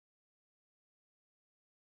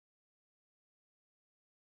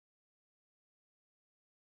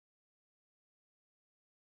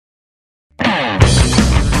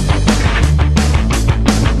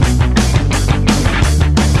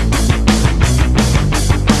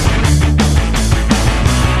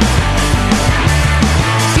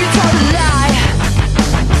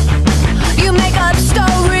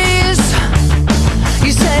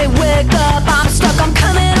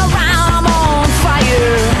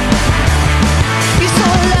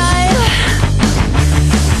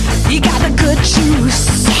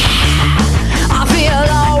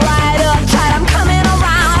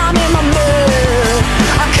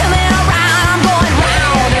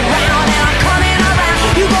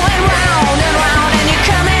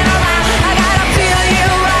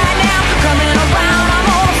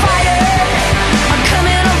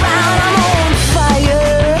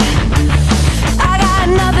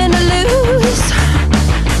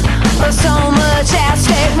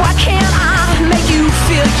Why can't I make you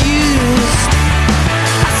feel used?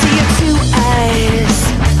 I see your two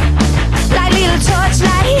eyes like little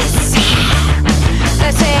torchlights.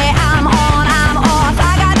 They say I'm on, I'm off.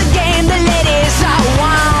 I got the game, the ladies I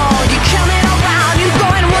want. You're coming around, you're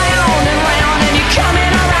going round and round, and you're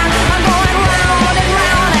coming around. I'm going round and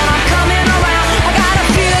round, and I'm coming around. I gotta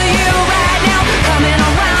feel you right now. Coming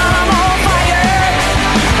around, I'm on fire.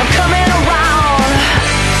 I'm coming around.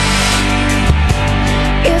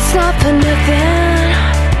 It's not for nothing,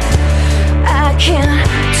 I can't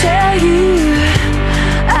tell you.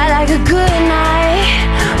 I like a good night,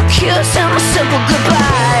 a kiss and a simple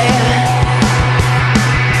goodbye.